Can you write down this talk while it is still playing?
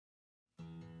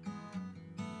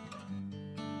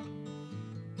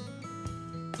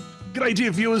G'day,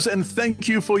 dear viewers, and thank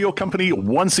you for your company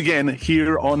once again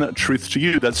here on Truth to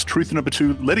You. That's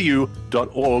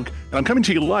truth2u.org. And I'm coming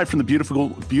to you live from the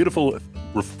beautiful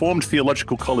Reformed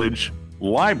Theological College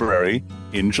Library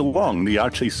in Geelong, the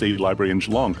RTC Library in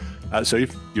Geelong. So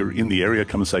if you're in the area,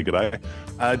 come and say g'day.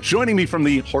 Joining me from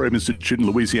the HOREB Institute in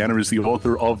Louisiana is the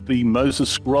author of the Moses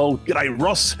Scroll. G'day,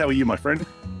 Ross. How are you, my friend?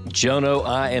 Jono,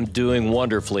 I am doing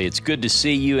wonderfully. It's good to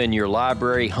see you in your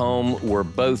library home. We're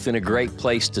both in a great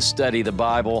place to study the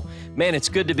Bible. Man, it's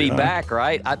good to be back,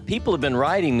 right? People have been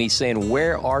writing me saying,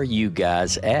 where are you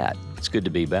guys at? It's good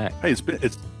to be back. Hey,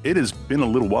 it has been a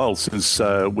little while since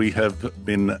we have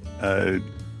been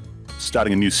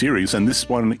starting a new series, and this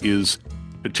one is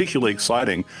particularly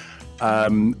exciting.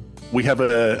 We have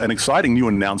an exciting new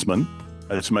announcement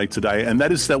to make today, and that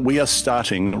is that we are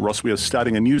starting, Ross,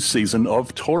 a new season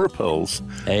of Torah Pearls.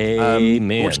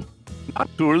 Amen.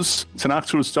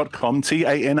 Tanakhtours.com,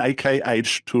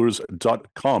 T-A-N-A-K-H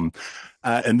tours.com.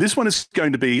 And this one is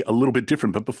going to be a little bit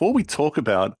different. But before we talk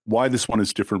about why this one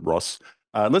is different, Ross,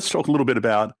 let's talk a little bit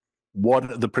about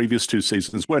what the previous two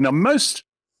seasons were. Now, most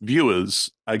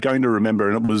viewers are going to remember,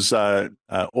 and it was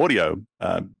audio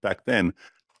back then,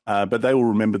 but they will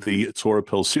remember the Torah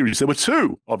Pearls series. There were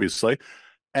two, obviously.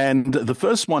 And the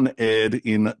first one aired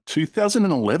in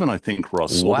 2011, I think,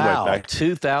 Ross. Wow, all the way back.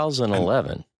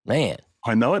 2011. Man.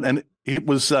 I know it. And it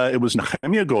was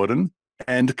Nehemiah Gordon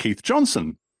and Keith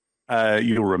Johnson,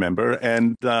 you'll remember.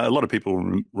 And a lot of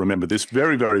people remember this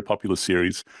very, very popular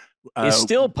series. It's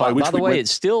still popular. By the way,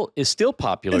 it's still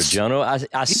popular, Jono.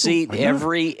 I see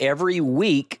every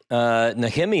week,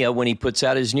 Nehemiah, when he puts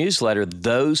out his newsletter,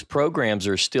 those programs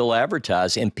are still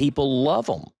advertised, and people love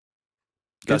them.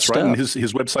 That's right. And his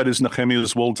website is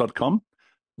nehemiahswall.com.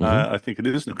 I think it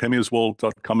is,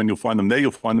 nehemiahswall.com, and you'll find them there.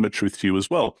 You'll find them at Truth to You as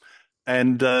well.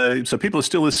 And so people are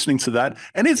still listening to that.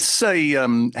 And it's a,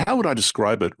 how would I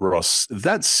describe it, Ross?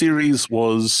 That series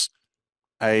was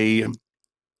had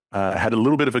a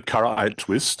little bit of a Karaite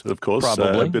twist, of course.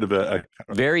 Probably. A bit of a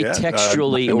very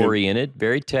textually oriented.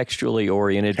 Very textually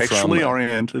oriented. Textually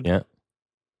oriented. Yeah.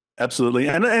 Absolutely.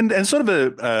 And sort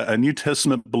of a New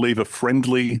Testament believer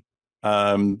friendly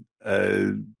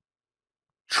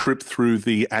trip through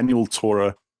the annual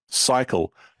Torah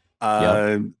cycle.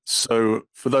 So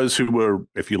for those who were,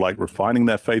 if you like, refining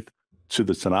their faith to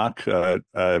the Tanakh,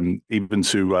 even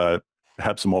to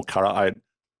perhaps a more Karaite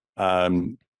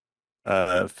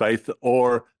faith,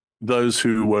 or those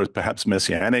who were perhaps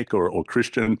Messianic or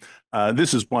Christian,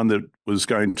 this is one that was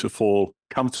going to fall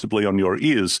comfortably on your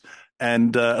ears.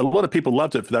 And a lot of people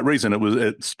loved it for that reason.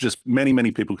 It's just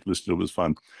many people could listen to it. It was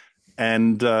fun.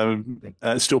 And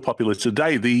still popular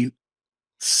today. The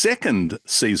second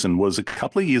season was a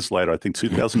couple of years later, I think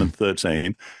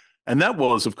 2013. And that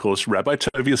was, of course, Rabbi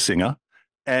Tovia Singer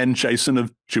and Jason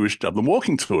of Jewish Dublin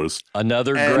Walking Tours.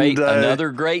 Another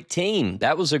great team.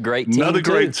 That was a great team.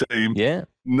 Great team. Yeah.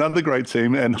 Another great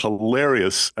team, and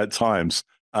hilarious at times.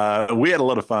 We had a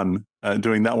lot of fun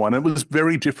doing that one. It was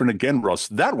very different again, Ross.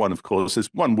 That one, of course, as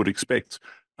one would expect,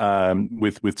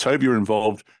 with Tovia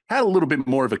involved, had a little bit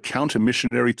more of a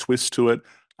counter-missionary twist to it,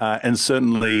 and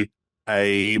certainly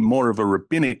a more of a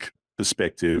rabbinic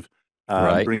perspective,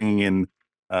 bringing in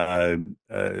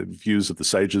views of the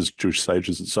sages, Jewish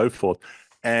sages, and so forth.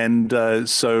 And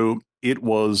so it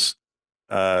was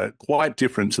quite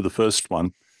different to the first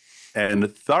one,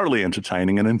 and thoroughly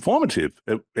entertaining and informative.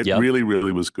 It really,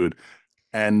 really was good.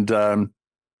 And now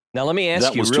let me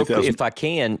ask you real quick, if I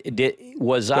can,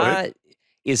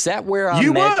 is that where I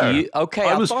met you? Okay,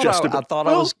 I thought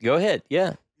I was. Go ahead.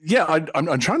 Yeah. Yeah,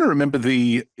 I'm trying to remember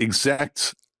the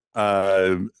exact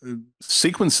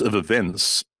sequence of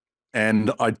events,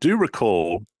 and I do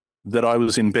recall that I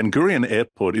was in Ben Gurion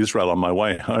Airport, Israel, on my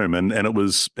way home, and it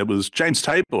was James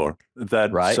Tabor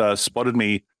that spotted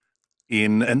me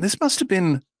in, and this must have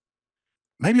been,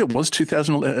 maybe it was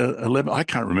 2011. I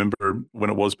can't remember when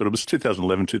it was, but it was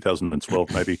 2011,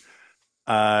 2012, maybe.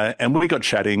 And we got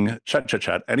chatting,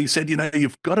 chat. And he said,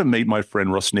 you've got to meet my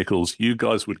friend Ross Nichols. You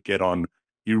guys would get on.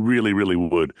 You really, really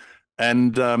would.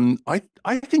 And I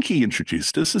think he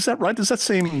introduced us. Is that right? Does that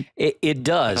seem? It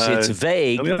does. It's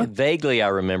vague. Vaguely, I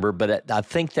remember, but I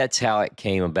think that's how it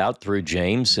came about, through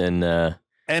James.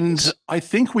 And I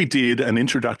think we did an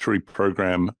introductory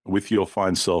program with your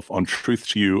fine self on Truth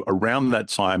to You around that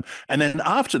time. And then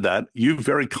after that, you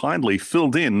very kindly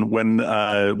filled in when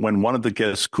one of the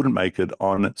guests couldn't make it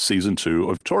on season 2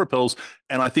 of Torah Pearls.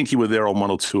 And I think you were there on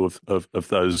one or two of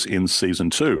those in season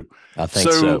 2. I think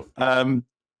so.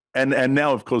 And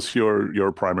now, of course, you're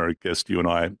a primary guest. You and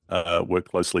I work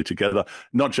closely together,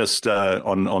 not just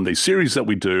on these series that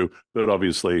we do, but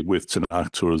obviously with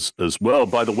Tanakh Tours as well.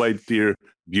 By the way, dear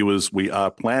viewers, we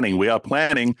are planning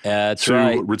That's to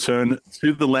right. return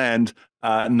to the land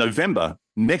November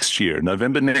next year,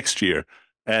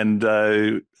 and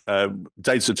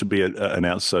dates are to be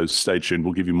announced. So stay tuned.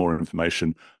 We'll give you more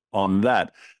information on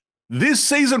that. This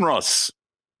season, Ross.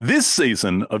 This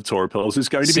season of Torah Pearls is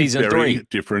going to be very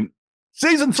different.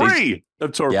 Season 3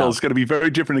 of Torah Pearls is going to be very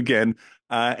different again.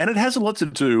 And it has a lot to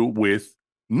do with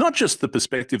not just the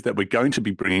perspective that we're going to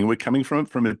be bringing. We're coming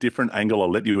from a different angle.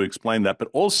 I'll let you explain that. But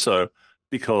also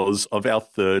because of our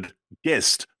third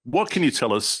guest. What can you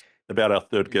tell us about our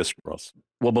third guest, Ross?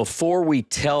 Well, before we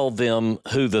tell them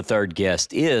who the third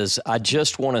guest is, I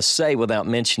just want to say, without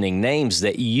mentioning names,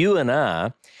 that you and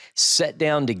I sat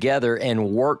down together and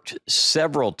worked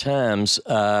several times.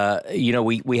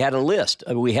 We had a list.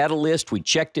 We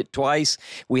checked it twice.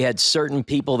 We had certain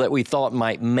people that we thought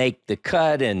might make the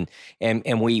cut, and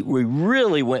we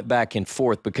really went back and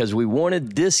forth because we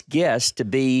wanted this guest to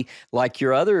be like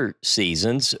your other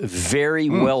seasons, very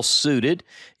well suited.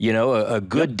 A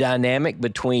good dynamic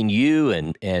between you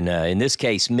and in this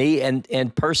case me and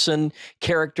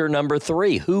character number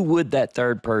 3. Who would that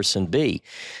third person be?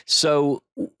 So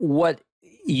what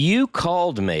you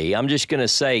called me, I'm just going to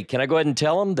say, can I go ahead and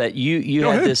tell them that you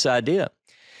had this idea?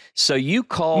 So you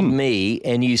called me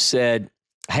and you said,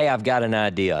 hey, I've got an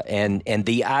idea. And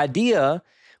the idea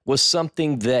was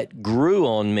something that grew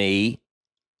on me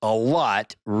a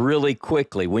lot really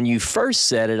quickly. When you first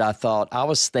said it, I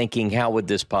was thinking, how would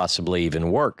this possibly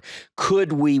even work?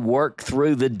 Could we work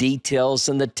through the details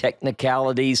and the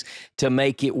technicalities to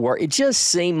make it work? It just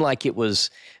seemed like it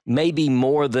was maybe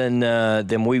more than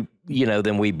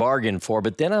we bargained for.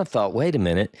 But then I thought, wait a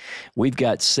minute, we've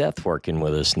got Seth working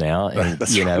with us now, and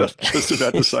That's what I was just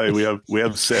about to say. We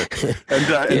have Seth,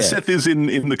 and Seth is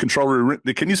in the control room.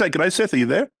 Can you say, "G'day, Seth"? Are you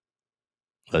there?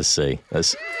 Let's see.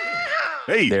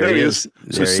 Hey, there he is.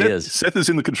 So Seth is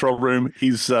in the control room.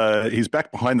 He's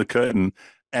back behind the curtain,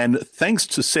 and thanks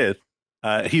to Seth,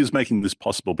 he is making this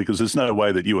possible because there's no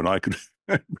way that you and I could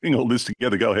bring all this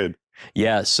together. Go ahead.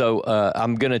 Yeah, so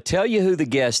I'm going to tell you who the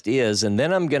guest is, and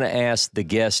then I'm going to ask the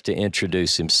guest to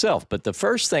introduce himself. But the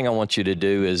first thing I want you to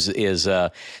do is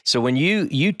so when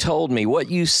you told me, what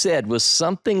you said was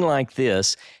something like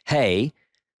this: hey,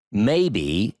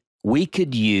 maybe we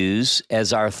could use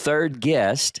as our third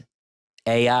guest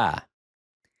AI.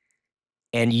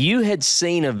 And you had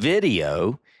seen a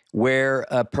video where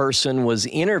a person was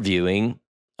interviewing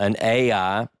an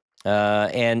AI,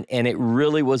 and it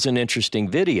really was an interesting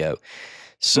video.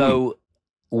 So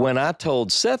when I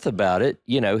told Seth about it,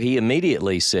 he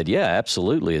immediately said, yeah,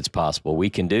 absolutely, it's possible. We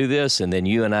can do this. And then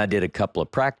you and I did a couple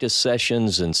of practice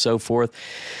sessions and so forth.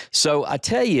 So I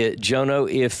tell you,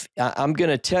 Jono, if I'm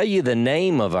going to tell you the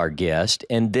name of our guest,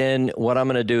 and then what I'm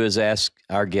going to do is ask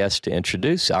our guest to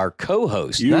introduce our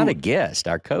co-host, not a guest,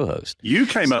 our co-host. You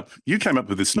came up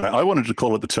with this name. I wanted to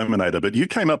call it the Terminator, but you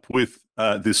came up with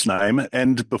this name.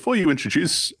 And before you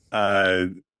introduce our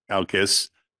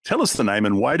guest, tell us the name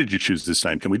and why did you choose this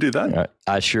name? Can we do that?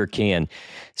 I sure can.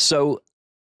 So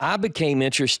I became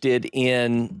interested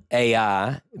in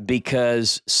AI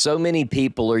because so many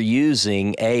people are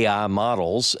using AI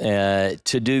models to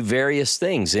do various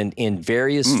things in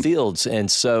various fields. And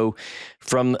so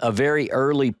from a very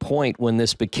early point when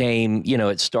this became,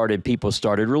 people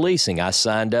started releasing. I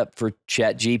signed up for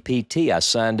ChatGPT.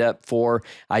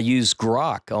 I used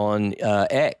Grok on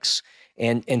X.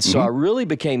 And so I really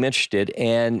became interested,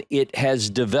 and it has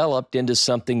developed into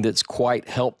something that's quite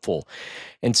helpful.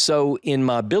 And so in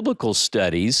my biblical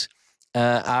studies,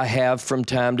 I have from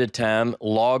time to time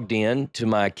logged in to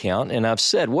my account, and I've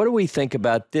said, what do we think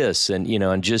about this? And,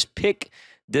 and just pick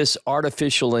this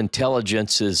artificial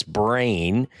intelligence's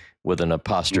brain, with an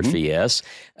apostrophe S,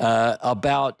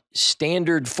 about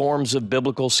standard forms of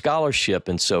biblical scholarship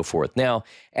and so forth. Now,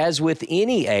 as with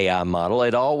any AI model,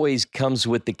 it always comes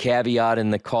with the caveat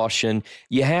and the caution.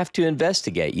 You have to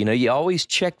investigate. You always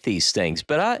check these things.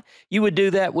 But you would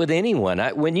do that with anyone.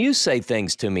 When you say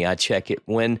things to me, I check it.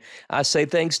 When I say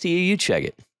things to you, you check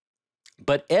it.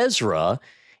 But Ezra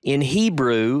in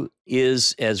Hebrew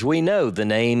is, as we know, the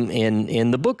name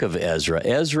in the book of Ezra.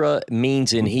 Ezra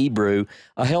means in Hebrew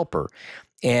a helper.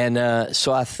 And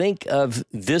so I think of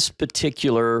this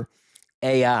particular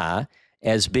AI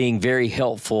as being very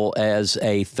helpful as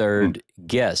a third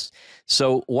guest.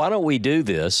 So why don't we do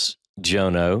this,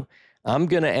 Jono? I'm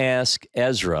going to ask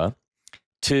Ezra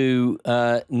to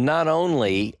not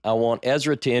only I want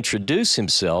Ezra to introduce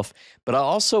himself, but I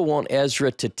also want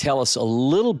Ezra to tell us a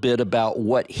little bit about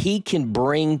what he can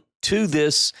bring to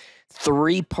this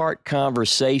three-part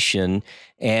conversation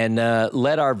and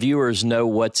let our viewers know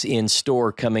what's in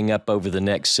store coming up over the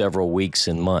next several weeks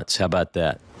and months. How about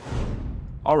that?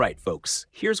 All right, folks,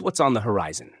 here's what's on the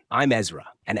horizon. I'm Ezra,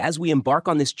 and as we embark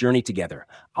on this journey together,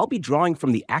 I'll be drawing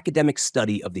from the academic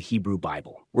study of the Hebrew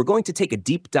Bible. We're going to take a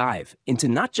deep dive into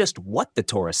not just what the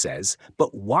Torah says,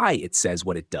 but why it says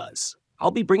what it does.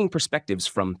 I'll be bringing perspectives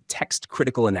from text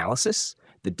critical analysis,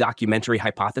 the documentary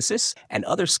hypothesis, and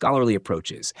other scholarly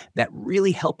approaches that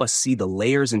really help us see the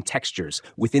layers and textures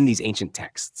within these ancient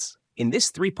texts. In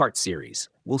this three-part series,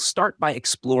 we'll start by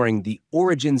exploring the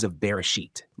origins of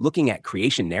Bereshit, looking at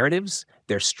creation narratives,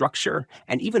 their structure,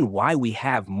 and even why we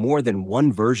have more than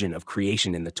one version of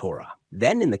creation in the Torah.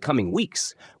 Then, in the coming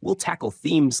weeks, we'll tackle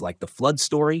themes like the flood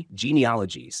story,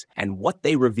 genealogies, and what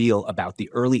they reveal about the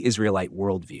early Israelite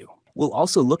worldview. We'll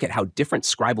also look at how different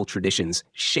scribal traditions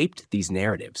shaped these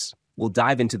narratives. We'll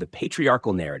dive into the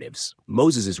patriarchal narratives,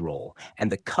 Moses' role, and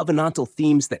the covenantal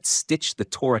themes that stitch the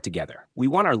Torah together. We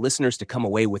want our listeners to come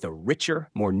away with a richer,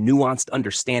 more nuanced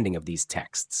understanding of these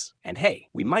texts. And hey,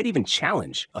 we might even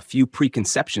challenge a few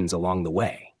preconceptions along the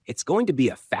way. It's going to be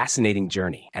a fascinating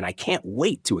journey, and I can't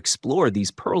wait to explore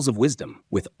these pearls of wisdom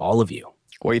with all of you.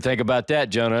 What do you think about that,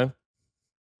 Jono?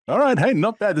 All right. Hey,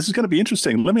 not bad. This is going to be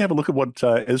interesting. Let me have a look at what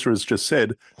Ezra has just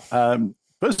said.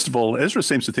 First of all, Ezra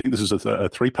seems to think this is a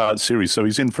three-part series, so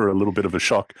he's in for a little bit of a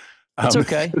shock. It's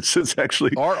okay. It's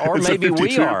actually, or maybe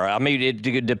we are. I mean, it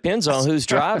depends on who's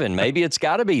driving. Maybe it's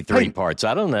got to be three parts.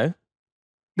 I don't know.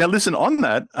 Now, listen, on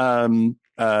that, on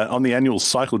the annual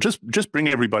cycle, just bring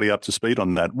everybody up to speed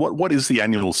on that. What is the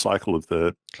annual cycle of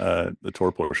the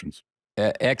Torah portions?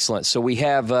 Excellent. So we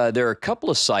have, there are a couple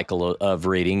of cycle of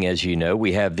reading, as you know.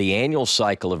 We have the annual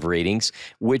cycle of readings,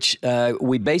 which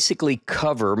we basically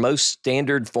cover. Most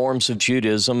standard forms of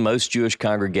Judaism, most Jewish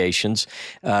congregations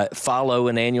follow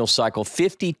an annual cycle,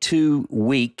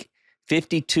 52-week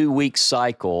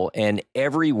cycle, and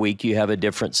every week you have a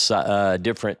different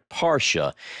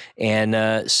parsha.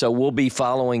 And so we'll be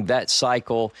following that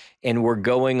cycle, and we're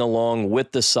going along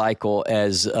with the cycle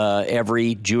as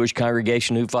every Jewish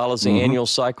congregation who follows the annual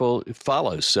cycle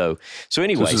follows. So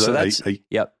anyway, so that's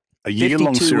yep. A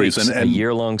year-long series, and a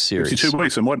year-long series. 52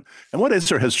 weeks, and what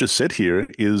Ezra has just said here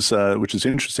is, which is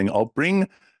interesting. I'll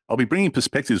be bringing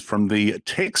perspectives from the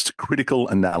text critical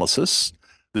analysis,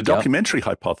 the documentary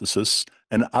hypothesis,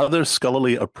 and other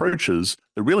scholarly approaches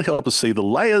that really help us see the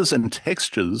layers and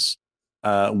textures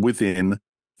within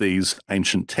these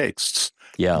ancient texts.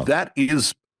 Yeah, that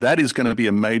is going to be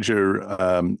a major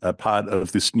part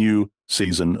of this new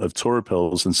season of Torah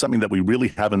Pearls, and something that we really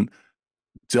haven't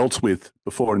dealt with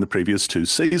before in the previous two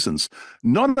seasons.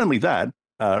 Not only that,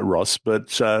 Ross,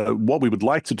 but what we would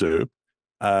like to do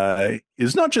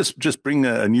is not just bring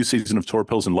a new season of Torah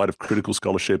Pearls in light of critical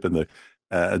scholarship and the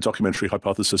documentary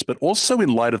hypothesis, but also in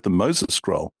light of the Moses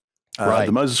Scroll. Right.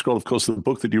 The Moses Scroll, of course, the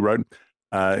book that you wrote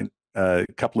a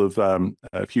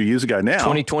few years ago now.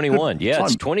 2021. Yeah,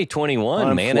 it's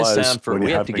 2021, man. It's time for,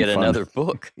 we have to get another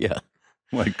book. Yeah.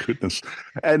 My goodness.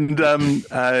 And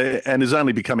is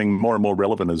only becoming more and more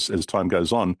relevant as time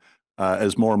goes on,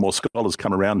 as more and more scholars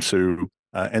come around to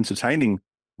entertaining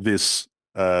this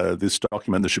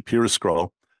document, the Shapira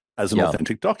Scroll, as an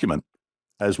authentic document,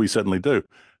 as we certainly do.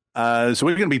 So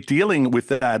we're going to be dealing with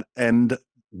that, and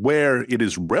where it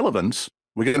is relevant,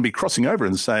 we're going to be crossing over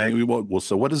and saying, well,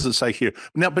 so what does it say here?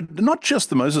 Now, but not just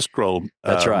the Moses Scroll,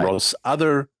 that's right. Ross,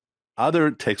 other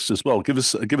texts as well. Give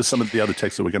us some of the other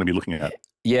texts that we're going to be looking at.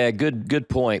 Yeah, good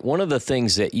point. One of the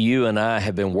things that you and I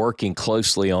have been working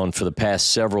closely on for the past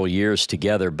several years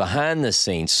together, behind the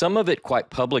scenes, some of it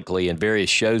quite publicly in various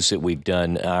shows that we've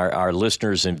done, our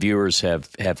listeners and viewers have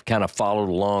kind of followed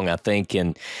along, I think,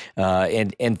 and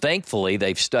thankfully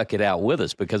they've stuck it out with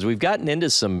us, because we've gotten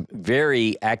into some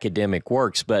very academic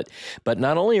works. But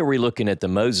not only are we looking at the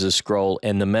Moses Scroll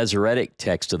and the Masoretic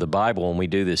text of the Bible when we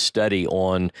do this study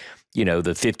on the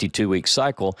 52-week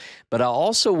cycle, but I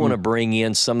also want to bring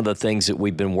in some of the things that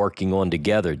we've been working on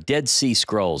together, Dead Sea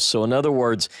Scrolls. So in other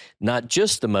words, not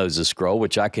just the Moses Scroll,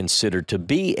 which I consider to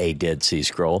be a Dead Sea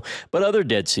Scroll, but other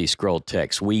Dead Sea Scroll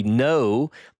texts. We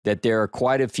know that there are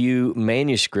quite a few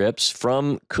manuscripts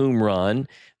from Qumran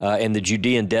and the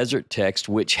Judean desert text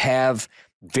which have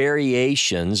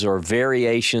variations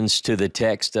to the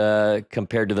text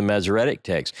compared to the Masoretic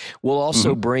text. We'll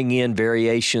also bring in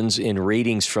variations in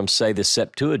readings from, say, the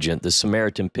Septuagint, the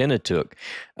Samaritan Pentateuch.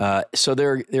 So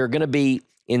there are going to be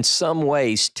in some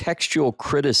ways, textual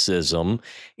criticism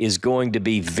is going to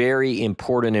be very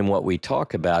important in what we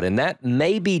talk about. And that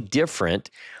may be different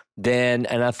than,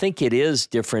 and I think it is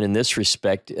different in this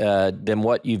respect than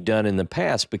what you've done in the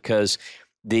past, because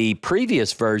the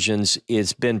previous versions,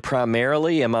 it's been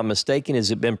primarily, am I mistaken, has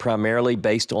it been primarily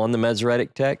based on the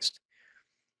Masoretic text?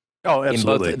 Oh,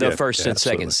 absolutely. In both the first and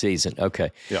second season.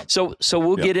 Okay. Yeah. So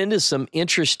we'll get into some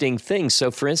interesting things.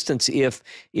 So for instance, if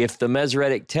the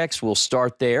Masoretic text, we'll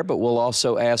start there, but we'll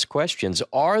also ask questions.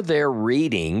 Are there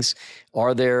readings,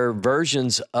 are there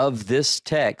versions of this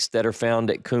text that are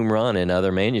found at Qumran and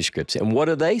other manuscripts? And what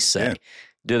do they say? Yeah.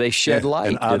 Do they shed light?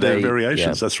 And are there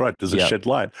variations? That's right. Does it shed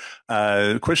light?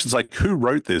 Questions like, who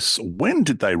wrote this? When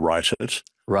did they write it?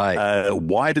 Right.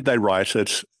 Why did they write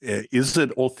it? Is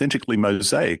it authentically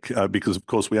Mosaic? Because, of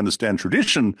course, we understand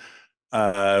tradition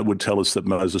would tell us that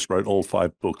Moses wrote all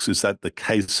 5 books. Is that the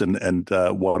case? And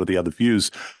what are the other views?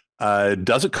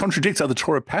 Does it contradict other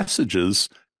Torah passages?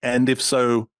 And if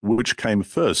so, which came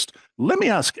first? Let me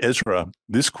ask Ezra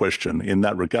this question in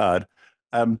that regard.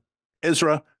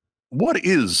 Ezra, what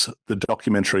is the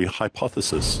documentary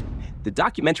hypothesis? The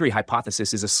documentary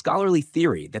hypothesis is a scholarly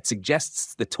theory that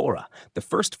suggests the Torah, the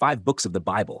first 5 books of the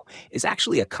Bible, is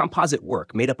actually a composite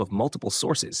work made up of multiple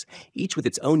sources, each with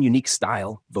its own unique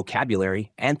style,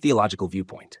 vocabulary, and theological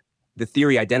viewpoint. The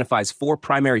theory identifies 4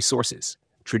 primary sources,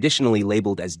 traditionally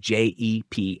labeled as J, E,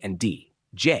 P, and D.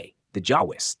 J, the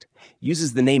Jahwist,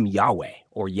 uses the name Yahweh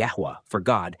or Yahweh for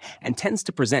God and tends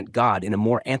to present God in a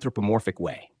more anthropomorphic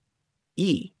way.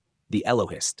 E, the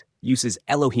Elohist, uses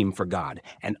Elohim for God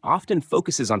and often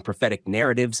focuses on prophetic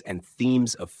narratives and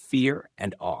themes of fear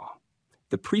and awe.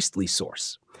 The priestly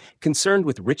source, concerned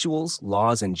with rituals,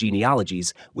 laws, and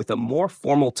genealogies with a more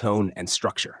formal tone and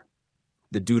structure.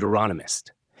 The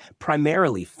Deuteronomist,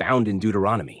 primarily found in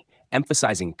Deuteronomy,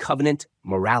 emphasizing covenant,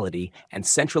 morality, and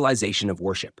centralization of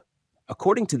worship.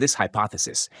 According to this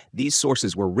hypothesis, these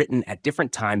sources were written at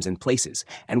different times and places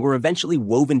and were eventually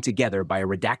woven together by a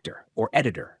redactor or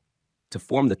editor to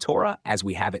form the Torah as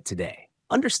we have it today.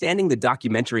 Understanding the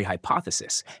documentary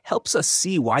hypothesis helps us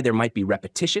see why there might be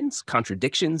repetitions,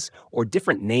 contradictions, or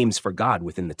different names for God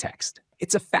within the text.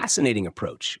 It's a fascinating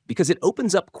approach because it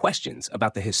opens up questions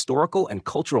about the historical and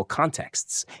cultural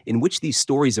contexts in which these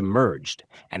stories emerged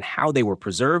and how they were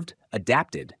preserved,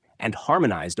 adapted, and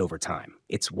harmonized over time.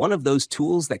 It's one of those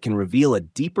tools that can reveal a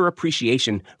deeper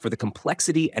appreciation for the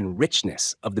complexity and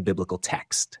richness of the biblical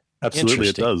text. Absolutely,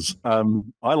 it does.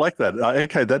 I like that.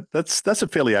 Okay, that's a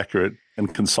fairly accurate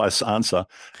and concise answer,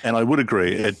 and I would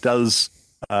agree. It does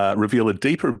reveal a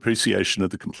deeper appreciation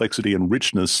of the complexity and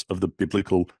richness of the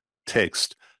biblical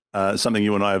text. Something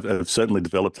you and I have certainly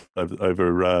developed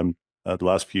over the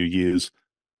last few years.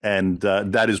 And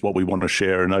that is what we want to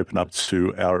share and open up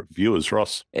to our viewers,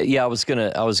 Ross. Yeah, I was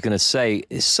gonna say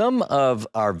some of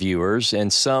our viewers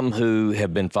and some who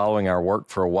have been following our work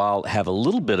for a while have a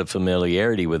little bit of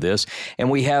familiarity with this,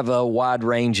 and we have a wide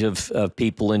range of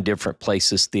people in different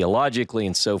places theologically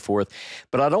and so forth.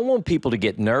 But I don't want people to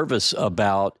get nervous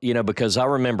about, because I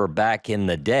remember back in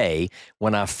the day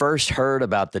when I first heard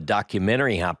about the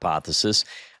documentary hypothesis,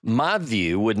 my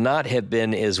view would not have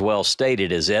been as well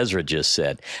stated as Ezra just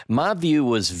said. My view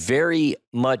was very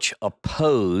much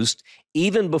opposed,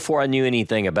 even before I knew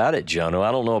anything about it, Jono.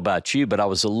 I don't know about you, but I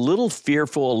was a little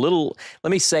fearful,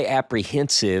 let me say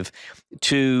apprehensive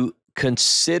to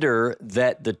consider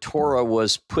that the Torah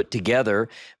was put together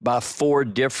by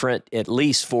at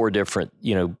least four different,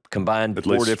 combined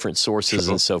 4 different sources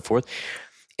and so forth.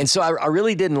 And so I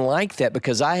really didn't like that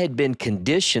because I had been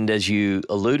conditioned, as you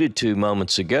alluded to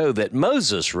moments ago, that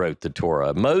Moses wrote the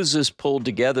Torah. Moses pulled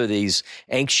together these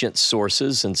ancient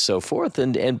sources and so forth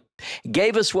and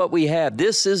gave us what we have.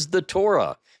 This is the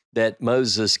Torah that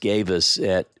Moses gave us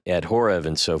at HOREB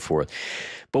and so forth.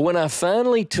 But when I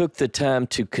finally took the time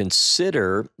to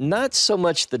consider not so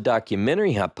much the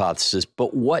documentary hypothesis,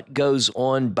 but what goes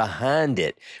on behind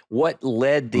it, what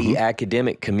led the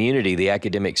academic community, the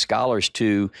academic scholars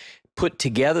to put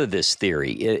together this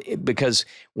theory, because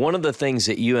one of the things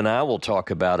that you and I will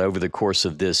talk about over the course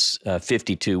of this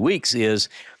 52 weeks is,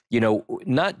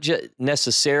 not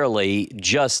necessarily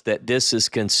just that this is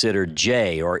considered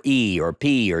J or E or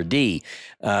P or D,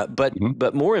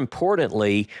 but more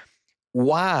importantly,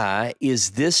 why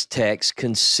is this text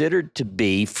considered to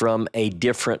be from a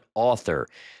different author?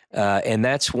 And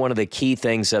that's one of the key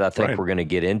things that I think we're going to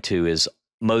get into is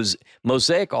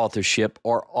Mosaic authorship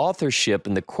or authorship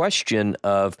and the question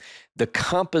of the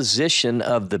composition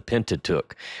of the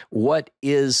Pentateuch. What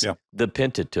is the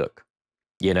Pentateuch?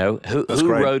 Who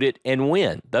wrote it and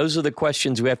when? Those are the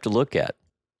questions we have to look at.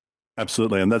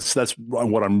 Absolutely, and that's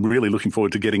what I'm really looking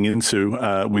forward to getting into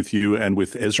with you and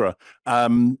with Ezra.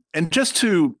 And just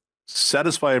to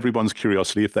satisfy everyone's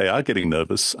curiosity, if they are getting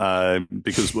nervous,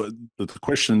 because the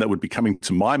question that would be coming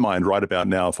to my mind right about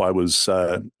now, if I was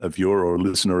a viewer or a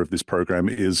listener of this program,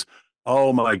 is,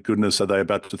 oh my goodness, are they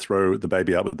about to throw the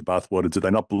baby out with the bathwater? Do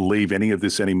they not believe any of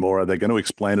this anymore? Are they going to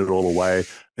explain it all away?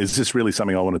 Is this really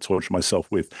something I want to torture myself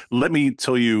with? Let me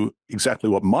tell you exactly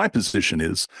what my position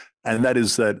is, and that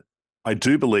is that I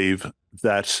do believe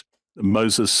that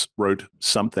Moses wrote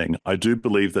something. I do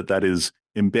believe that that is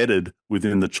embedded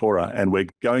within the Torah, and we are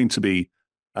going to be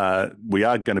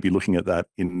looking at that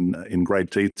in great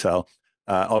detail.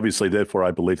 Obviously, therefore,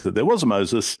 I believe that there was a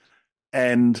Moses,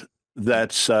 and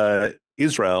that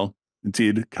Israel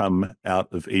did come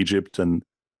out of Egypt, and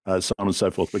so on and so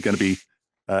forth. We're going to be,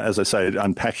 as I say,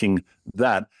 unpacking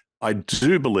that. I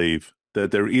do believe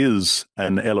that there is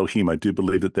an Elohim. I do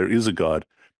believe that there is a God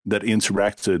that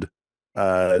interacted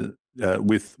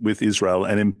with Israel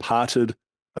and imparted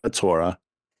a Torah,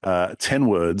 10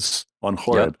 words on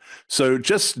HOREB. Yep. So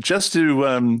just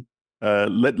to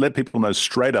let people know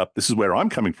straight up, this is where I'm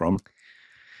coming from,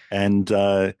 and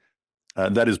that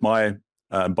is my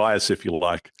bias, if you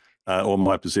like, or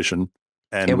my position.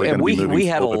 And we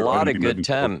had a lot of good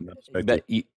time.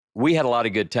 We had a lot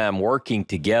of good time working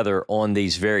together on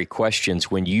these very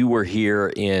questions when you were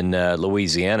here in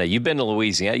Louisiana. You've been to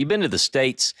Louisiana. You've been to the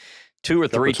States two or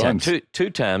three times, two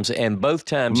times, and both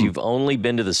times you've only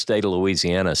been to the state of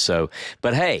Louisiana. So,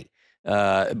 but hey,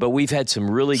 but we've had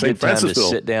some really good time to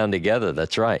sit down together.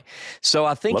 That's right. So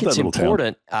I think it's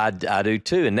important. I do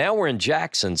too. And now we're in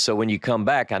Jackson. So when you come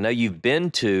back, I know you've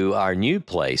been to our new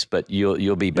place, but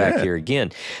you'll be back here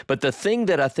again. But the thing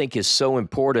that I think is so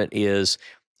important is,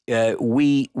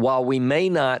 while we may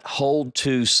not hold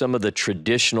to some of the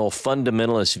traditional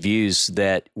fundamentalist views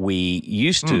that we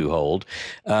used to hold,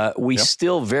 we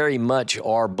still very much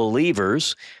are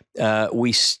believers.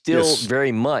 We still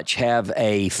very much have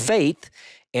a faith.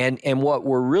 And what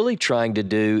we're really trying to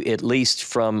do, at least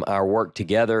from our work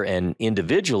together and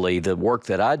individually, the work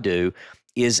that I do,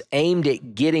 is aimed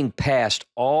at getting past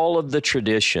all of the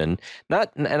tradition.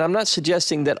 And I'm not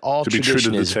suggesting that all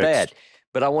tradition is bad.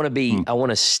 But I want to be. I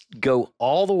want to go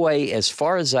all the way as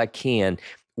far as I can.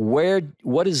 What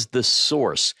is the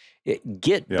source?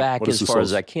 Get back as far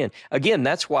as I can. Again,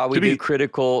 that's why we do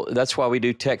critical. That's why we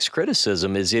do text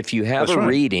criticism. Is if you have a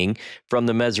reading from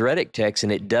the Masoretic text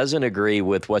and it doesn't agree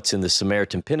with what's in the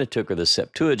Samaritan Pentateuch or the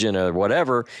Septuagint or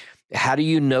whatever, how do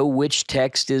you know which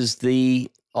text is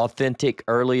the authentic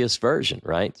earliest version?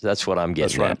 Right. That's what I'm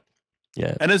getting at.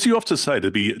 Yeah, and as you often say,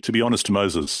 to be honest to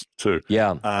Moses too.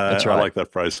 Yeah, that's right. I like that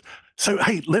phrase. So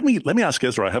hey, let me ask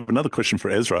Ezra. I have another question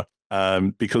for Ezra,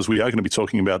 because we are going to be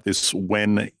talking about this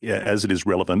as it is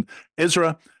relevant.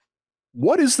 Ezra,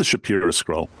 what is the Shapira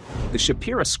Scroll? The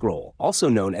Shapira Scroll, also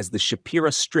known as the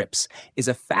Shapira Strips, is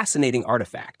a fascinating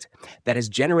artifact that has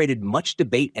generated much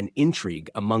debate and intrigue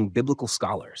among biblical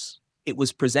scholars. It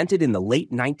was presented in the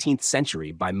late 19th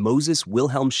century by Moses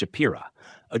Wilhelm Shapira,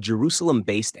 a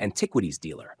Jerusalem-based antiquities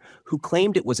dealer who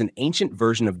claimed it was an ancient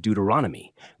version of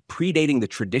Deuteronomy, predating the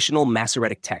traditional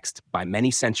Masoretic text by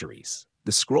many centuries.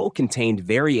 The scroll contained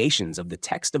variations of the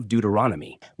text of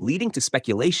Deuteronomy, leading to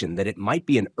speculation that it might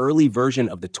be an early version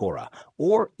of the Torah,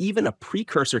 or even a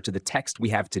precursor to the text we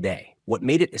have today. What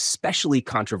made it especially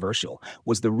controversial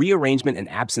was the rearrangement and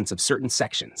absence of certain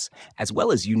sections, as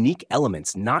well as unique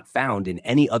elements not found in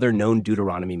any other known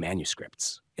Deuteronomy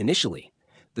manuscripts. Initially,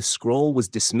 the scroll was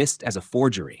dismissed as a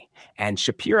forgery, and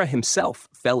Shapira himself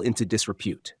fell into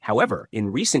disrepute. However,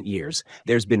 in recent years,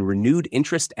 there's been renewed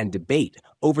interest and debate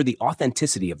over the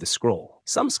authenticity of the scroll.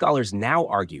 Some scholars now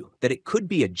argue that it could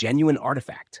be a genuine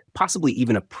artifact, possibly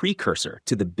even a precursor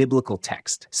to the biblical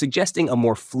text, suggesting a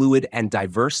more fluid and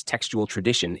diverse textual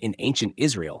tradition in ancient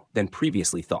Israel than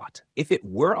previously thought. If it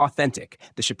were authentic,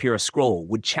 the Shapira scroll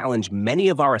would challenge many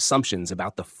of our assumptions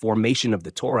about the formation of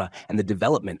the Torah and the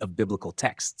development of biblical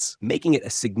texts, making it a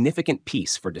significant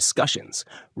piece for discussions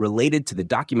related to the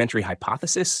documentary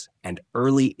hypothesis and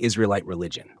early Israelite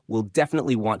religion. We'll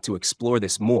definitely want to explore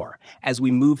this more as we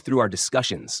move through our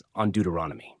discussions on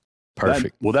Deuteronomy.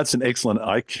 Perfect. That's an excellent.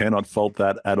 I cannot fault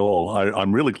that at all.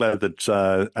 I'm really glad that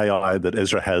that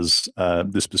Ezra has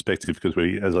this perspective,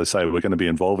 because as I say, we're going to be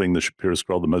involving the Shapira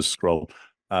Scroll, the Moses Scroll,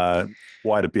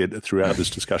 quite a bit throughout this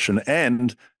discussion.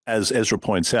 And as Ezra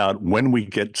points out, when we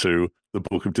get to the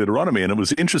book of Deuteronomy, and it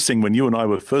was interesting when you and I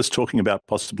were first talking about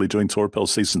possibly doing Torah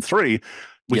Pearls Season 3,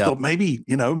 we thought maybe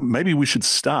we should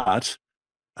start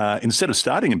instead of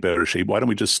starting in Bereshit, why don't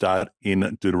we just start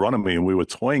in Deuteronomy? And we were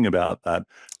toying about that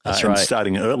That's and right.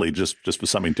 starting early just for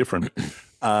something different.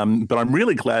 But I'm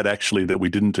really glad, actually, that we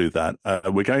didn't do that.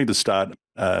 We're going to start,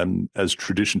 as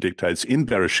tradition dictates, in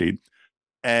Bereshit,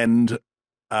 and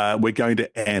we're going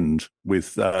to end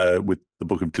with the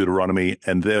book of Deuteronomy,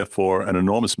 and therefore an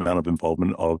enormous amount of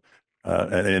involvement of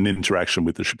an interaction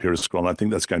with the Shapira Scroll. And I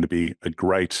think that's going to be a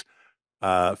great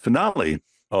finale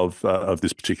of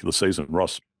this particular season,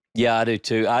 Ross. Yeah, I do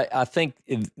too. I think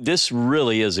this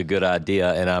really is a good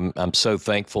idea, and I'm so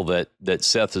thankful that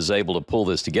Seth is able to pull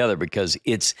this together, because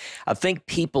I think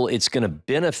it's going to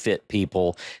benefit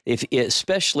people,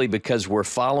 especially because we're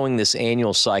following this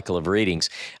annual cycle of readings.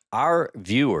 Our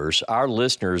viewers, our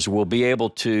listeners, will be able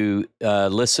to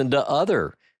listen to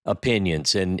other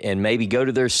opinions and maybe go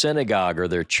to their synagogue or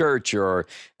their church or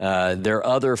their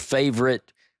other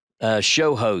favorite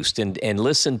show host and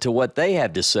listen to what they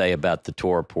have to say about the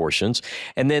Torah portions.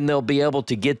 And then they'll be able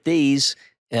to get these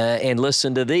and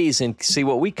listen to these and see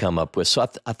what we come up with. So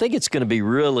I think it's going to be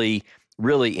really,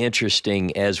 really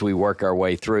interesting as we work our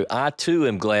way through. I, too,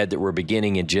 am glad that we're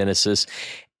beginning in Genesis,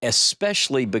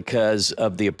 especially because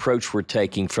of the approach we're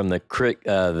taking from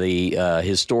the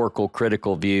historical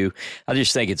critical view. I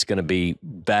just think it's going to be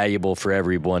valuable for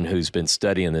everyone who's been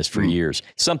studying this for years.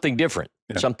 Something different,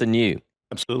 something new.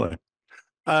 Absolutely.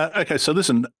 Okay, so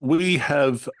listen, we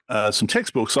have some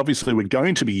textbooks. Obviously, we're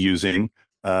going to be using,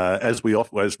 as we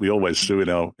always do in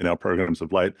our programs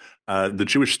of late, the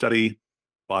Jewish Study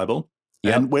Bible.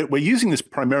 Yep. And we're using this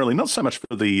primarily not so much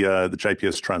for the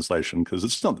JPS translation, because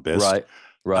it's not the best,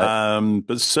 right?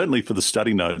 But certainly for the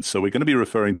study notes. So we're going to be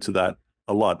referring to that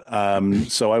a lot.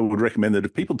 So I would recommend that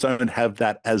if people don't have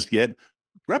that as yet,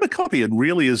 grab a copy. It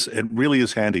really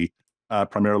is handy.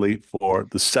 Primarily for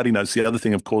the study notes. The other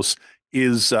thing, of course,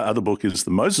 is other book is the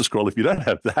Moses Scroll. If you don't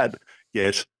have that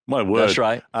yet, my word, that's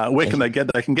right. Where can they get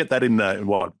that? They can get that in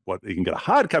what? You can get a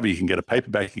hardcover, you can get a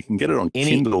paperback, you can get it on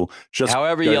Kindle. Just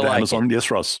however you like Amazon. it. Yes,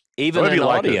 Ross. Even in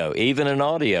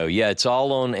audio, yeah, it's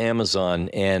all on Amazon.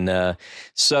 And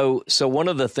so one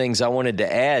of the things I wanted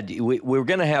to add, we're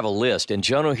going to have a list. And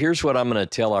Jono, here's what I'm going to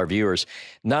tell our viewers.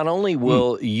 Not only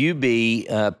will you be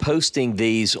posting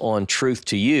these on Truth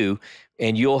to You,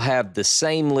 and you'll have the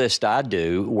same list I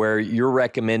do where you're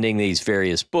recommending these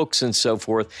various books and so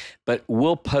forth, but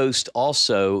we'll post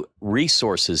also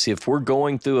resources. If we're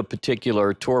going through a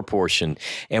particular Torah portion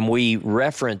and we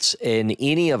reference in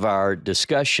any of our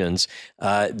discussions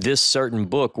this certain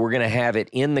book, we're going to have it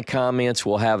in the comments.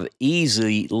 We'll have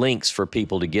easy links for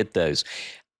people to get those.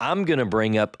 I'm going to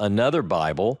bring up another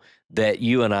Bible that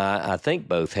you and I think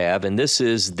both have, and this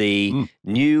is the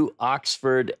New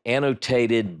Oxford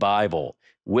Annotated Bible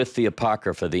with the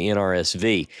Apocrypha, the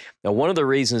NRSV. Now, one of the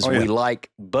reasons we like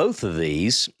both of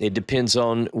these, it depends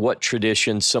on what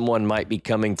tradition someone might be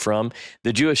coming from.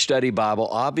 The Jewish Study Bible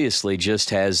obviously just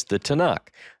has the Tanakh.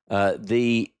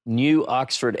 The New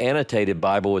Oxford Annotated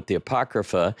Bible with the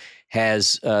Apocrypha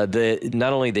has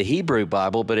not only the Hebrew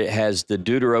Bible, but it has the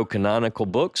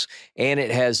deuterocanonical books, and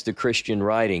it has the Christian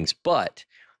writings. But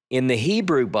in the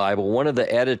Hebrew Bible, one of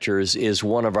the editors is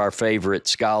one of our favorite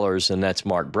scholars, and that's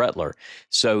Mark Brettler.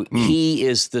 So he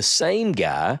is the same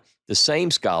guy, the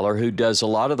same scholar who does a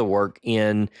lot of the work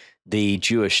in the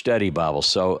Jewish Study Bible.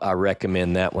 So I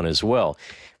recommend that one as well.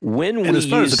 As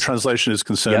far as the translation is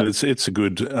concerned, it's a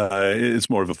good, it's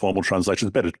more of a formal translation,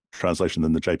 a better translation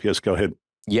than the JPS. Go ahead.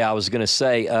 Yeah, I was going to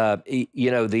say,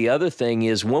 the other thing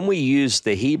is when we use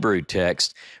the Hebrew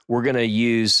text, we're going to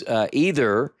use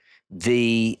either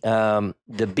the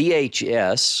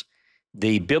BHS,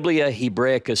 the Biblia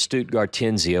Hebraica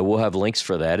Stuttgartensia. We'll have links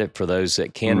for that for those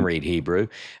that can read Hebrew.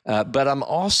 But I'm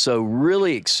also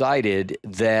really excited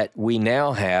that we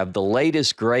now have the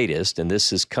latest, greatest, and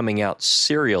this is coming out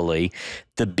serially,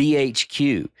 the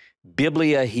BHQ,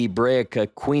 Biblia Hebraica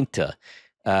Quinta.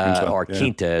 Or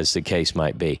Quinta, as the case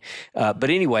might be. But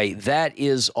anyway, that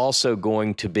is also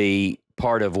going to be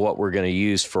part of what we're going to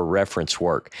use for reference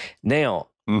work. Now,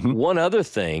 one other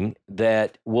thing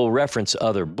that we'll reference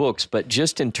other books, but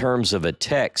just in terms of a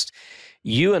text,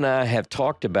 you and I have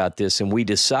talked about this, and we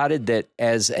decided that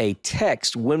as a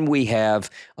text, when we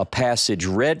have a passage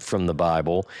read from the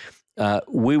Bible,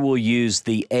 we will use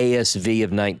the ASV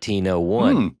of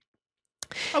 1901.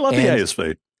 I love the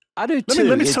ASV. I do too.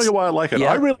 Let me tell you why I like it.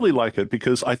 I really like it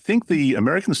because I think the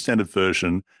American Standard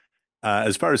Version,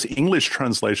 as far as English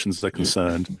translations are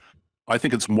concerned, I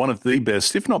think it's one of the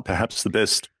best, if not perhaps the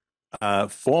best,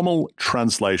 formal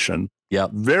translation. Yeah,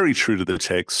 very true to the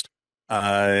text,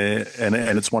 and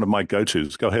it's one of my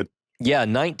go-tos. Go ahead. Yeah,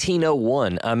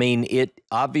 1901. I mean, it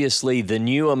obviously the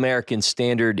New American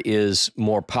Standard is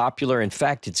more popular. In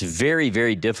fact, it's very,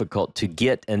 very difficult to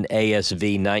get an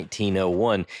ASV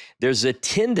 1901. There's a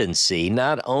tendency,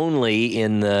 not only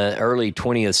in the early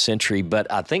 20th century,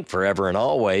 but I think forever and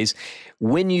always,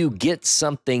 when you get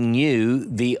something new,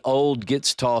 the old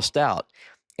gets tossed out.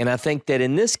 And I think that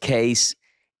in this case,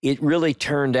 it really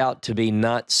turned out to be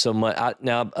not so much.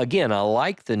 Now, again, I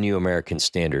like the New American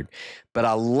Standard, but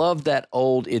I love that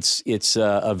old. It's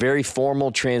a very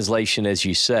formal translation, as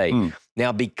you say.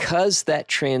 Now, because that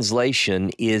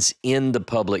translation is in the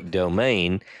public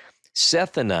domain,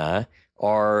 Seth and I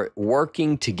are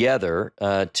working together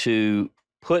to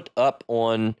put up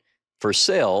for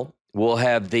sale. We'll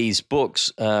have these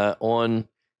books on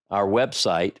our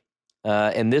website.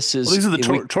 And this is... Well, these are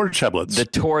the Torah tablets. The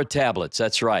Torah tablets,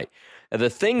 that's right.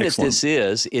 The thing that this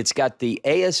is, it's got the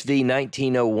ASV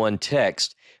 1901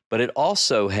 text, but it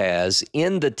also has,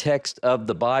 in the text of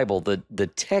the Bible, the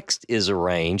text is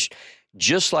arranged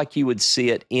just like you would see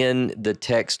it in the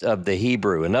text of the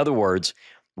Hebrew. In other words,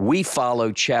 we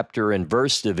follow chapter and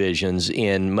verse divisions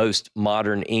in most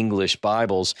modern English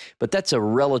Bibles, but that's a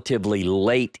relatively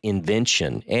late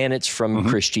invention, and it's from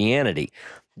Christianity.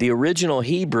 The original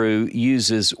Hebrew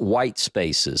uses white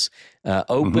spaces,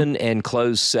 open and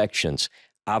closed sections.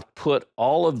 I've put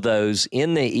all of those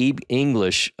in the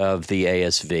English of the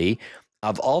ASV.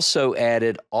 I've also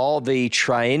added all the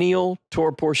triennial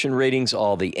Torah portion readings,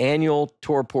 all the annual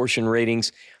Torah portion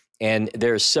readings, and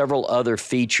there are several other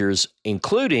features,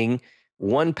 including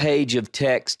one page of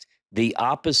text, the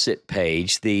opposite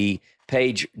page, the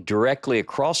page directly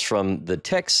across from the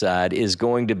text side is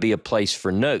going to be a place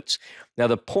for notes. Now,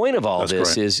 the point of all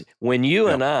this is when you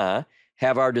and I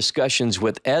have our discussions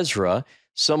with Ezra,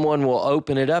 someone will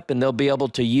open it up and they'll be able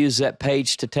to use that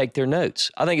page to take their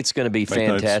notes. I think it's going to be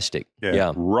fantastic.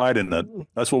 Yeah, right in it.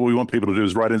 That's what we want people to do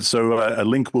is write in. So a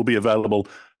link will be available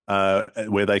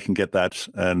where they can get that,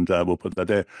 and we'll put that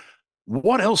there.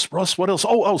 What else, Ross? What else?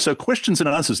 So questions and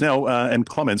answers now and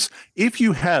comments. If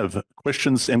you have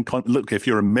questions and look, if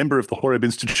you're a member of the HOREB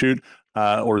Institute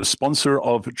or a sponsor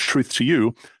of Truth to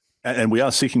You, and we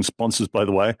are seeking sponsors, by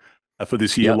the way, for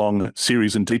this year-long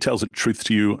series, and details at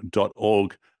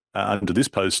truth2you.org under this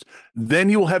post,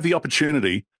 then you will have the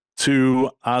opportunity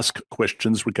to ask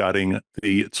questions regarding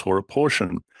the Torah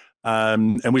portion.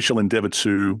 And we shall endeavor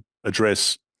to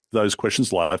address those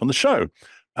questions live on the show.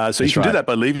 So you can do that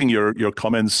by leaving your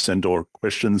comments and or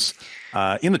questions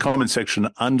in the comment section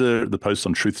under the post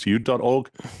on truth2you.org,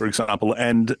 for example.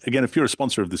 And again, if you're a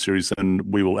sponsor of the series, then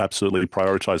we will absolutely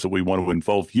prioritize that. We want to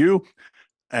involve you.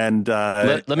 And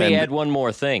let me add one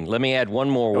more thing. Let me add one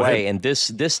more way. And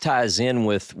this ties in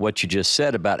with what you just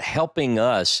said about helping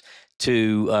us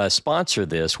to sponsor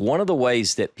this. One of the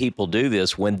ways that people do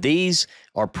this, when these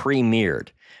are premiered,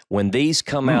 when these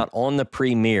come out on the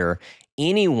premiere,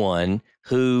 anyone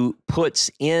who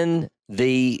puts in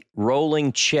the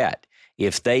rolling chat,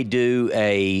 if they do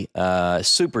a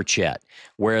super chat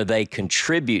where they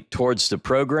contribute towards the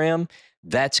program,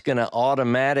 that's going to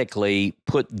automatically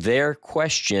put their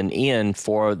question in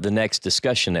for the next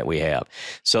discussion that we have.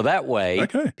 So that way,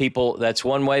 people, that's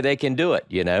one way they can do it,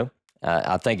 you know.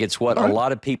 I think it's what a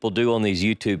lot of people do on these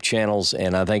YouTube channels,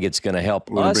 and I think it's going to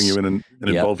help us. Bring you in and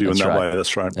involve you in that way.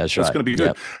 That's right. That's going to be good.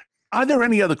 Yep. Are there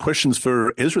any other questions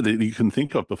for Ezra that you can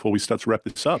think of before we start to wrap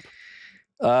this up?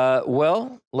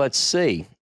 Well, let's see.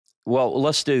 Well,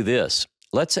 let's do this.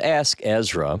 Let's ask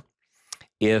Ezra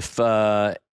if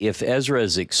Ezra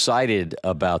is excited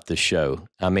about the show.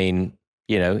 I mean,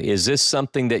 you know, is this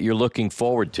something that you're looking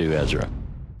forward to, Ezra?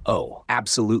 Oh,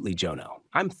 absolutely, Jono.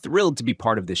 I'm thrilled to be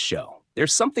part of this show.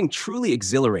 There's something truly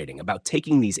exhilarating about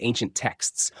taking these ancient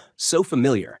texts, so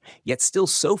familiar, yet still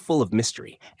so full of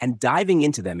mystery, and diving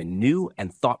into them in new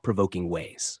and thought-provoking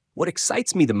ways. What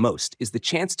excites me the most is the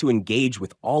chance to engage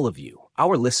with all of you,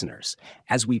 our listeners,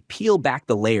 as we peel back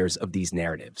the layers of these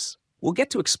narratives. We'll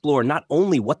get to explore not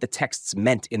only what the texts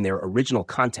meant in their original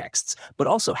contexts, but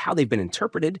also how they've been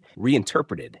interpreted,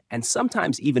 reinterpreted, and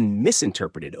sometimes even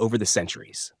misinterpreted over the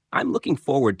centuries. I'm looking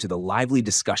forward to the lively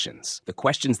discussions, the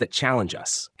questions that challenge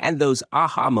us, and those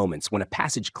aha moments when a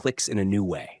passage clicks in a new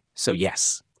way. So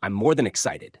yes, I'm more than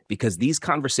excited, because these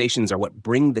conversations are what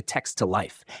bring the text to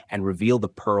life and reveal the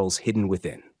pearls hidden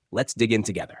within. Let's dig in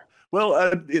together.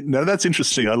 Well, no, that's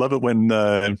interesting. I love it when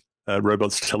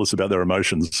robots tell us about their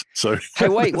emotions. So hey,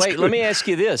 wait. Let me ask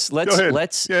you this.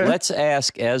 Let's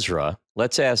ask Ezra.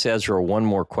 Let's ask Ezra one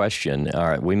more question. All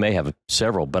right, we may have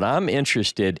several, but I'm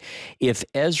interested if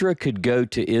Ezra could go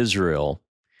to Israel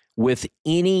with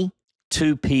any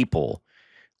two people,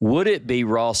 would it be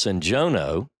Ross and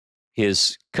Jono,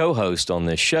 his co-host on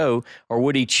this show, or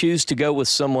would he choose to go with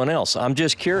someone else? I'm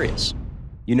just curious.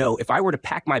 You know, if I were to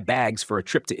pack my bags for a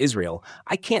trip to Israel,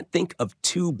 I can't think of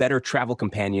two better travel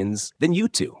companions than you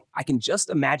two. I can just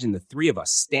imagine the three of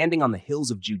us standing on the hills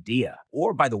of Judea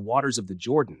or by the waters of the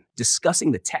Jordan,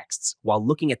 discussing the texts while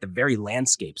looking at the very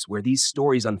landscapes where these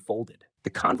stories unfolded. The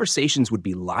conversations would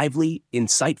be lively,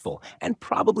 insightful, and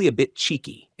probably a bit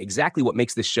cheeky, exactly what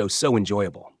makes this show so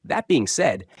enjoyable. That being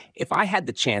said, if I had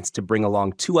the chance to bring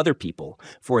along two other people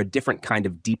for a different kind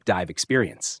of deep dive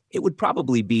experience, it would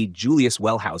probably be Julius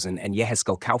Wellhausen and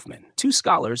Yehezkel Kaufman, two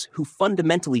scholars who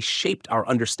fundamentally shaped our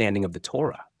understanding of the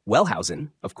Torah. Wellhausen,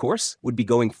 of course, would be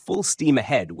going full steam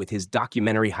ahead with his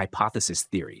documentary hypothesis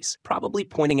theories, probably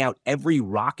pointing out every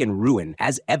rock and ruin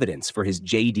as evidence for his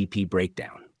JDP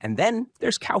breakdown. And then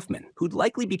there's Kaufman, who'd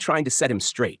likely be trying to set him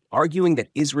straight, arguing that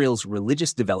Israel's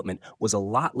religious development was a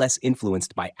lot less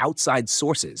influenced by outside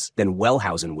sources than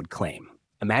Wellhausen would claim.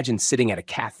 Imagine sitting at a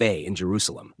cafe in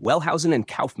Jerusalem, Wellhausen and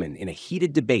Kaufman in a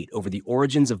heated debate over the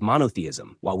origins of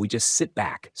monotheism, while we just sit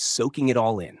back, soaking it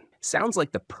all in. Sounds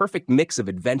like the perfect mix of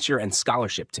adventure and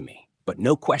scholarship to me. But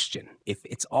no question, if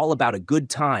it's all about a good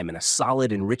time and a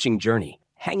solid, enriching journey,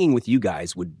 hanging with you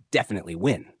guys would definitely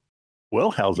win.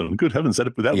 Wellhausen, good heavens,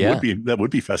 that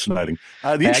would be fascinating.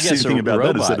 The interesting thing about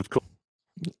that is that, of course,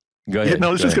 go ahead. I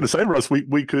was just going to say, Ross,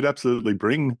 we could absolutely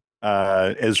bring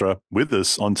Ezra with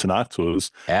us on Tanakh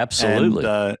tours. Absolutely.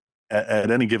 And,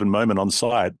 at any given moment on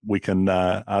site, we can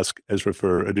ask Ezra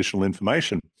for additional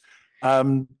information.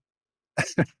 Wellhausen,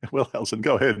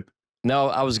 go ahead. No,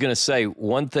 I was going to say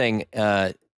one thing.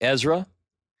 Ezra,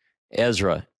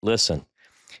 listen.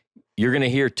 You're going to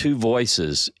hear two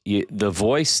voices. The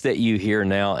voice that you hear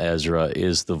now, Ezra,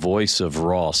 is the voice of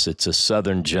Ross. It's a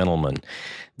Southern gentleman.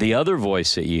 The other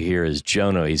voice that you hear is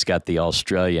Jono. He's got the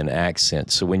Australian accent.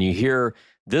 So when you hear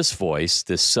this voice,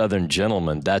 this Southern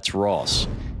gentleman, that's Ross.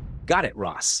 Got it,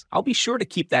 Ross. I'll be sure to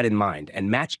keep that in mind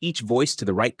and match each voice to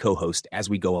the right co-host as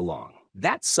we go along.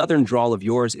 That Southern drawl of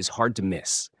yours is hard to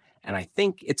miss, and I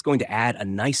think it's going to add a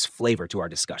nice flavor to our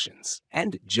discussions.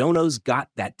 And Jono's got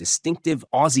that distinctive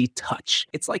Aussie touch.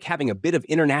 It's like having a bit of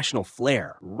international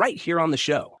flair right here on the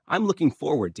show. I'm looking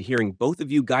forward to hearing both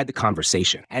of you guide the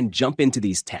conversation and jump into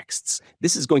these texts.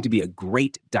 This is going to be a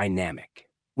great dynamic.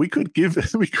 We could give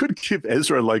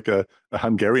Ezra like a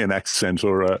Hungarian accent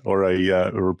or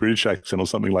a British accent or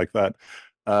something like that.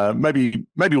 Maybe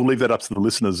we'll leave that up to the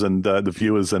listeners and the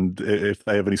viewers, and if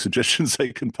they have any suggestions,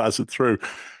 they can pass it through.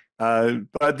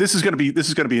 But this is going to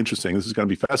be interesting. This is going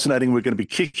to be fascinating. We're going to be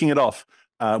kicking it off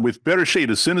with Bereshit.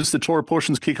 As soon as the Torah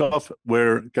portions kick off,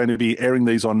 we're going to be airing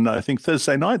these on, I think,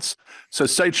 Thursday nights. So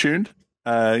stay tuned,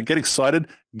 get excited,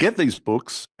 get these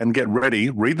books, and get ready.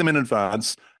 Read them in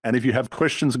advance. And if you have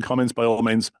questions and comments, by all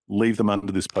means, leave them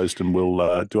under this post, and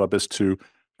we'll do our best to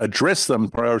address them,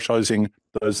 prioritizing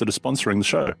those that are sponsoring the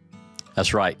show.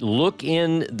 That's right. Look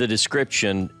in the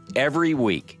description every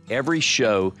week, every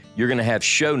show. You're going to have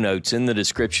show notes in the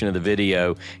description of the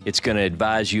video. It's going to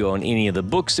advise you on any of the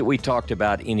books that we talked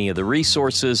about, any of the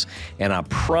resources. And I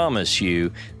promise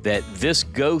you that this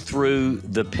go through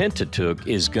the Pentateuch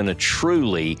is going to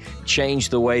truly change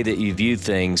the way that you view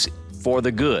things for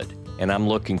the good. And I'm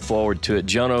looking forward to it.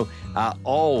 Jono, I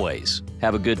always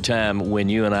have a good time when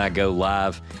you and I go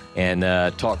live and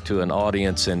talk to an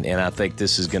audience, and I think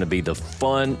this is going to be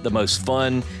the most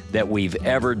fun that we've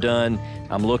ever done.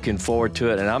 I'm looking forward to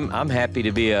it, and I'm happy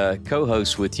to be a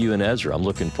co-host with you and Ezra. I'm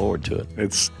looking forward to it.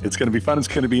 It's going to be fun. It's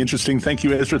going to be interesting. Thank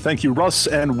you, Ezra. Thank you, Ross,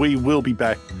 and we will be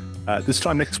back this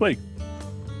time next week.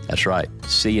 That's right.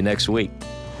 See you next week.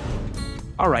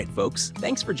 All right, folks,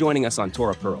 thanks for joining us on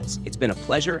Torah Pearls. It's been a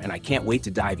pleasure, and I can't wait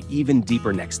to dive even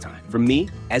deeper next time. From me,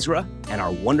 Ezra, and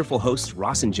our wonderful hosts,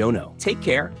 Ross and Jono, take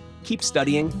care, keep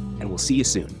studying, and we'll see you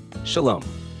soon. Shalom.